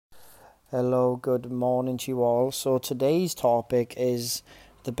Hello, good morning to you all. So today's topic is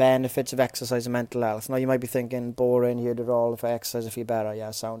the benefits of exercise and mental health. Now you might be thinking, boring, you heard it all, if I exercise I feel better.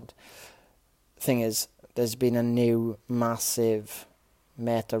 Yeah, sound. Thing is, there's been a new massive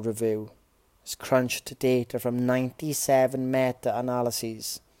meta-review. It's crunched data from 97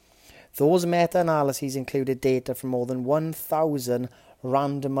 meta-analyses. Those meta-analyses included data from more than 1,000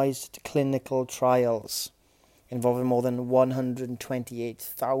 randomized clinical trials involving more than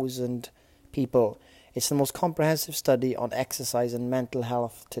 128,000 people. It's the most comprehensive study on exercise and mental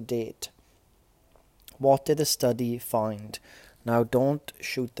health to date. What did the study find? Now, don't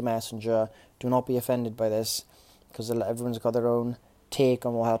shoot the messenger. Do not be offended by this, because everyone's got their own take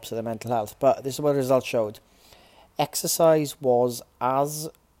on what helps with their mental health. But this is what the results showed. Exercise was as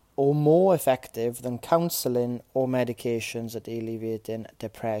or more effective than counselling or medications at alleviating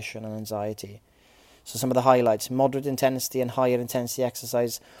depression and anxiety. So some of the highlights: moderate intensity and higher intensity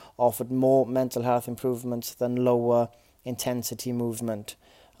exercise offered more mental health improvements than lower intensity movement.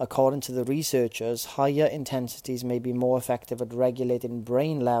 According to the researchers, higher intensities may be more effective at regulating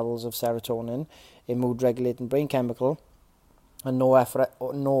brain levels of serotonin, a mood-regulating brain chemical, and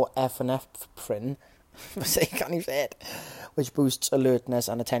norepinephrine, I can't even say it, which boosts alertness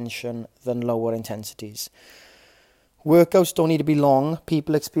and attention than lower intensities. Workouts don't need to be long.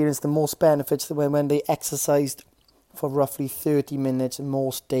 People experience the most benefits when they exercised for roughly 30 minutes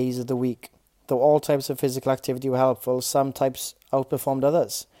most days of the week. Though all types of physical activity were helpful, some types outperformed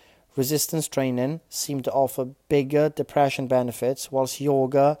others. Resistance training seemed to offer bigger depression benefits, whilst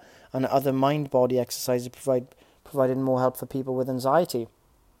yoga and other mind-body exercises provided more help for people with anxiety.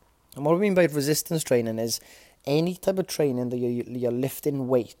 And what we mean by resistance training is any type of training that you're lifting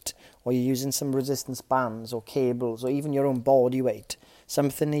weight, or you're using some resistance bands or cables, or even your own body weight,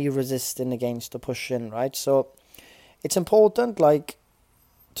 something that you're resisting against or pushing, right? So it's important,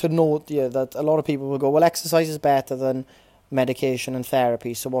 to note that a lot of people will go, well, exercise is better than medication and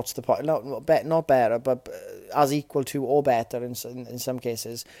therapy, so what's the point? Not better, but as equal to or better in some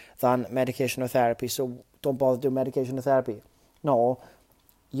cases than medication or therapy, so don't bother doing medication or therapy. No,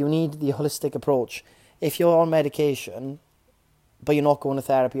 you need the holistic approach. If you're on medication, but you're not going to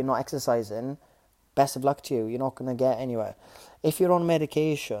therapy, you're not exercising, best of luck to you. You're not going to get anywhere. If you're on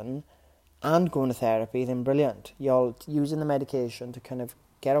medication and going to therapy, then brilliant. You're using the medication to kind of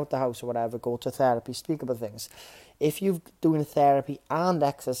get out the house or whatever, go to therapy, speak about things. If you're doing therapy and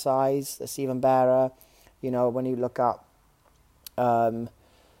exercise, that's even better. When you look at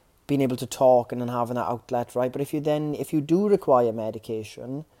being able to talk and then having that outlet, right? But if you do require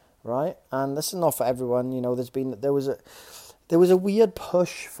medication, right, and this is not for everyone, there was a weird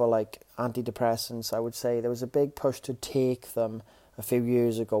push for antidepressants. I would say there was a big push to take them a few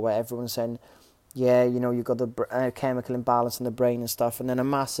years ago, where everyone's saying, yeah, you've got the chemical imbalance in the brain and stuff, and then a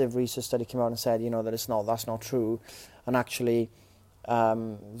massive research study came out and said, that's not true, and actually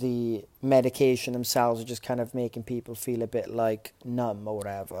the medication themselves are just kind of making people feel a bit numb or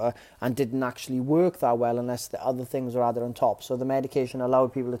whatever, and didn't actually work that well unless the other things were added on top. So the medication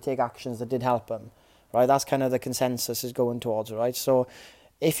allowed people to take actions that did help them, right? That's kind of the consensus is going towards, right? So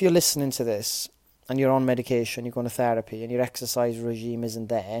if you're listening to this and you're on medication, you're going to therapy, and your exercise regime isn't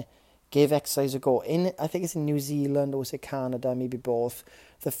there, give exercise a go. I think it's in New Zealand, or is it Canada, maybe both.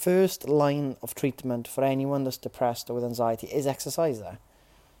 The first line of treatment for anyone that's depressed or with anxiety is exercise there.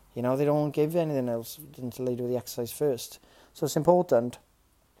 They don't give you anything else until they do the exercise first. So it's important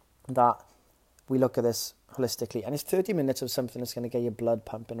that we look at this holistically. And it's 30 minutes of something that's going to get your blood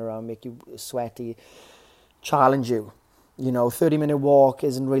pumping around, make you sweaty, challenge you. 30-minute walk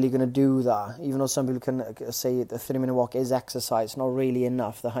isn't really going to do that. Even though some people can say the 30-minute walk is exercise, it's not really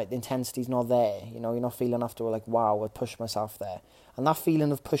enough. The intensity's not there. You're not feeling after wow, I pushed myself there. And that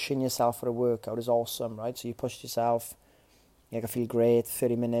feeling of pushing yourself for a workout is awesome, right? So you pushed yourself, you can feel great,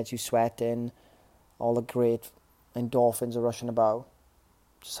 30 minutes, you sweating, all the great endorphins are rushing about.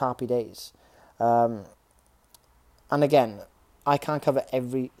 Just happy days. And again, I can't cover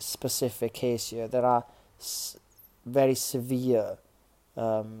every specific case here. There are very severe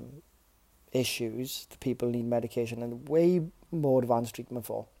issues that people need medication and way more advanced treatment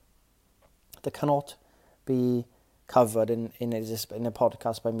for, that cannot be covered in a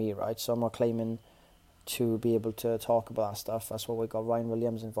podcast by me, right? So I'm not claiming to be able to talk about that stuff. That's why we got Ryan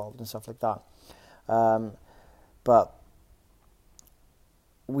Williams involved and stuff like that. But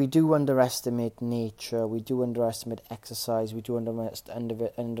we do underestimate nature, we do underestimate exercise, we do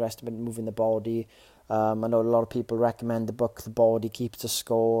underestimate moving the body. I know a lot of people recommend the book The Body Keeps the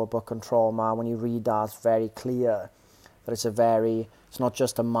Score, a book on trauma. When you read that, it's very clear that it's not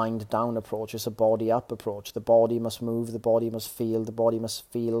just a mind down approach, it's a body up approach. The body must move, the body must feel, the body must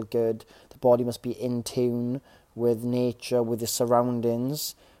feel good, the body must be in tune with nature, with the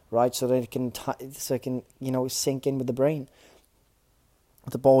surroundings, right? So that it can sink in with the brain.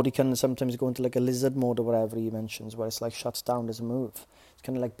 The body can sometimes go into like a lizard mode or whatever he mentions, where it's like shuts down, doesn't move. It's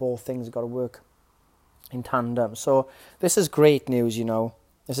kind of like both things got to work in tandem. So this is great news,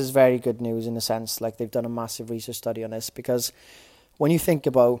 This is very good news in a sense, like they've done a massive research study on this, because when you think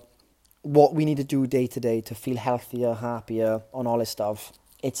about what we need to do day to day to feel healthier, happier, on all this stuff,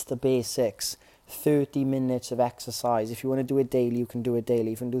 it's the basics. 30 minutes of exercise. If you want to do it daily, you can do it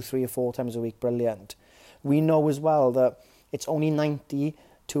daily. If you can do 3 or 4 times a week, brilliant. We know as well that it's only 90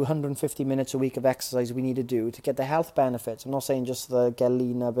 to 150 minutes a week of exercise we need to do to get the health benefits. I'm not saying just the get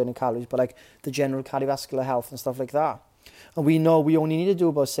leaner, burning calories, but like the general cardiovascular health and stuff like that. And we know we only need to do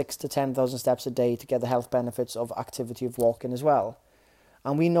about 6,000 to 10,000 steps a day to get the health benefits of activity of walking as well.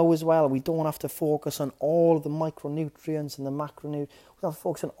 And we know as well, we don't have to focus on all the micronutrients and the macronutrients. We don't have to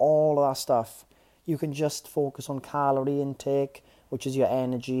focus on all of that stuff. You can just focus on calorie intake, which is your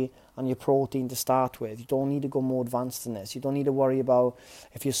energy, and your protein to start with. You don't need to go more advanced than this. You don't need to worry about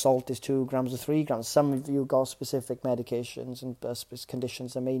if your salt is 2 grams or 3 grams. Some of you got specific medications and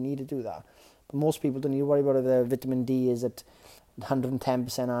conditions that may need to do that. But most people don't need to worry about if their vitamin D is at 110%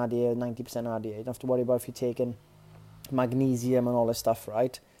 RDA or 90% RDA. You don't have to worry about if you're taking magnesium and all this stuff,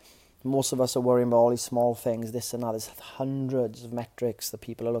 right? Most of us are worrying about all these small things, this and that. There's hundreds of metrics that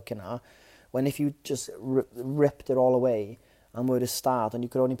people are looking at. When if you just ripped it all away and were to start, and you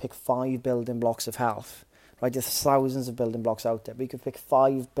could only pick 5 building blocks of health, right? There's thousands of building blocks out there, but you could pick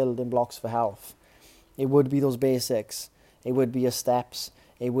 5 building blocks for health. It would be those basics. It would be your steps.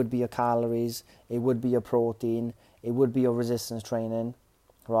 It would be your calories. It would be your protein. It would be your resistance training,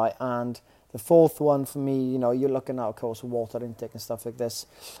 right? And the fourth one for me, you're looking at, of course, water intake and stuff like this,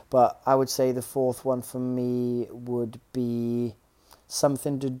 but I would say the fourth one for me would be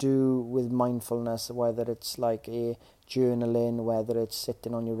something to do with mindfulness, whether it's like a journaling, whether it's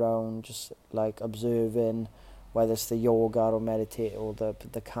sitting on your own, just like observing, whether it's the yoga or meditate or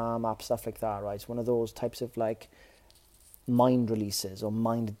the Calm app, stuff like that, right? It's one of those types of like mind releases or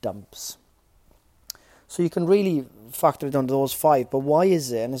mind dumps. So you can really factor it onto those 5, but why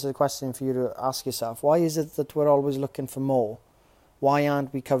is it, and this is a question for you to ask yourself, why is it that we're always looking for more? Why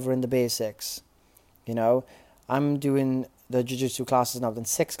aren't we covering the basics? I'm doing the jiu-jitsu classes now, I've done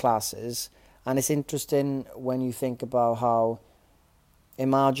 6 classes, and it's interesting when you think about how,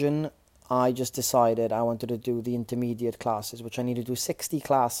 imagine I just decided I wanted to do the intermediate classes, which I need to do 60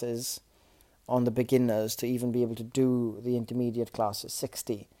 classes on the beginners to even be able to do the intermediate classes,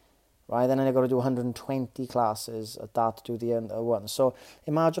 60. Right, then I got to do 120 classes at that to do the other one. So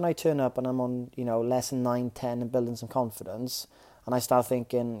imagine I turn up and I'm on, lesson 9, 10 and building some confidence, and I start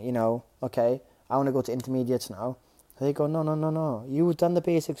thinking, okay, I want to go to intermediates now. They go, no. You've done the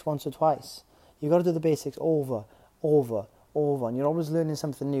basics once or twice. You got to do the basics over, and you're always learning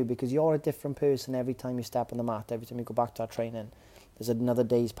something new because you're a different person every time you step on the mat. Every time you go back to our training, there's another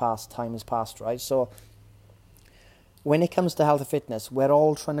day's passed, time has passed, right? So when it comes to health and fitness, we're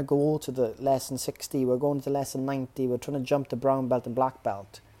all trying to go to the lesson 60, we're going to lesson 90, we're trying to jump to brown belt and black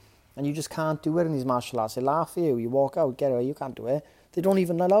belt. And you just can't do it in these martial arts. They laugh at you, you walk out, get away, you can't do it. They don't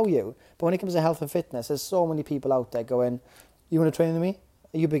even allow you. But when it comes to health and fitness, there's so many people out there going, you want to train with me?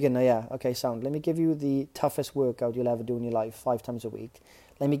 Are you a beginner? Yeah, okay, sound. Let me give you the toughest workout you'll ever do in your life, 5 times a week.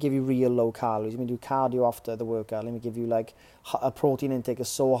 Let me give you real low calories. Let me do cardio after the workout. Let me give you like a protein intake is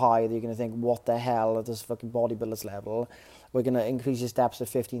so high that you're going to think, what the hell at this fucking bodybuilder's level? We're going to increase your steps to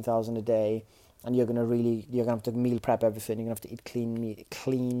 15,000 a day, and you're going to have to meal prep everything. You're going to have to eat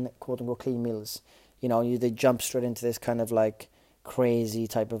clean, quote unquote, clean meals. They jump straight into this kind of like crazy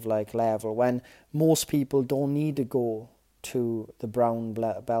type of like level when most people don't need to go to the brown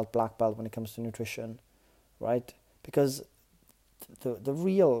belt, black belt when it comes to nutrition, right? Because the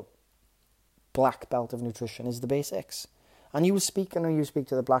real black belt of nutrition is the basics. And you speak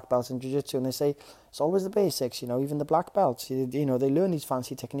to the black belts in jiu-jitsu and they say, it's always the basics, even the black belts, they learn these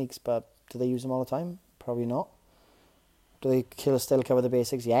fancy techniques, but do they use them all the time? Probably not. Do they still cover the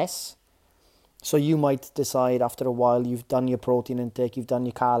basics? Yes. So you might decide after a while, you've done your protein intake, you've done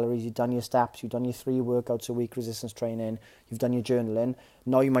your calories, you've done your steps, you've done your 3 workouts a week resistance training, you've done your journaling.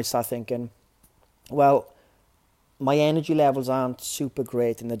 Now you might start thinking, well, my energy levels aren't super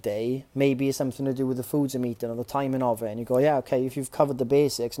great in the day. Maybe it's something to do with the foods I'm eating or the timing of it. And you go, yeah, okay, if you've covered the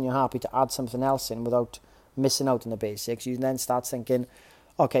basics and you're happy to add something else in without missing out on the basics, you then start thinking,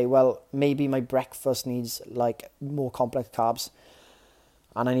 okay, well, maybe my breakfast needs like more complex carbs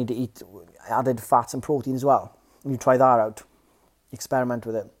and I need to eat added fats and protein as well. You try that out. Experiment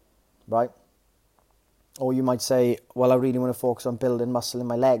with it, right? Or you might say, well, I really want to focus on building muscle in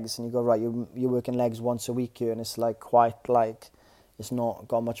my legs. And you go, right, you're working legs once a week here, and it's like quite like, it's not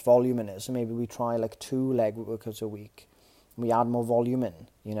got much volume in it. So maybe we try like 2 leg workouts a week. And we add more volume in,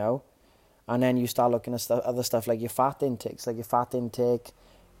 you know? And then you start looking at other stuff like your fat intakes. Like your fat intake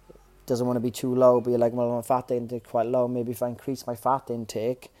doesn't want to be too low, but you're like, well, my fat intake quite low. Maybe if I increase my fat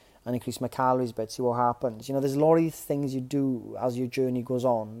intake and increase my calories a bit, see what happens. You know, there's a lot of these things you do as your journey goes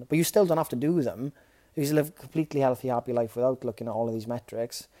on, but you still don't have to do them. You can live a completely healthy, happy life without looking at all of these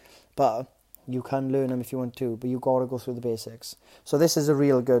metrics. But you can learn them if you want to, but you got to go through the basics. So this is a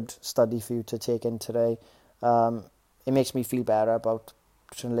real good study for you to take in today. It makes me feel better about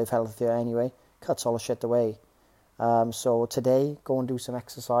trying to live healthier anyway. Cuts all the shit away. So today, go and do some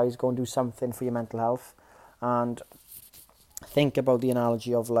exercise, go and do something for your mental health, and think about the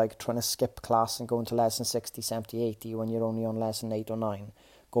analogy of like trying to skip class and go into lesson 60, 70, 80 when you're only on lesson 8 or 9.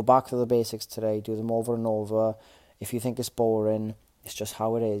 Go back to the basics today, do them over and over. If you think it's boring, it's just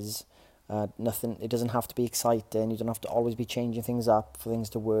how it is. It doesn't have to be exciting. You don't have to always be changing things up for things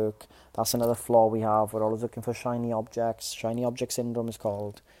to work. That's another flaw we have. We're always looking for shiny objects. Shiny object syndrome is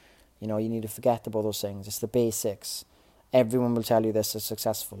called. You know, you need to forget about those things. It's the basics. Everyone will tell you this is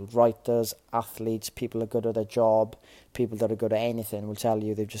successful. Writers, athletes, people are good at their job, people that are good at anything will tell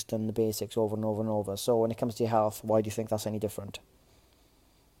you they've just done the basics over and over and over. So when it comes to your health, why do you think that's any different?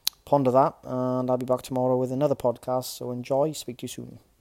 Ponder that, and I'll be back tomorrow with another podcast. So enjoy. Speak to you soon.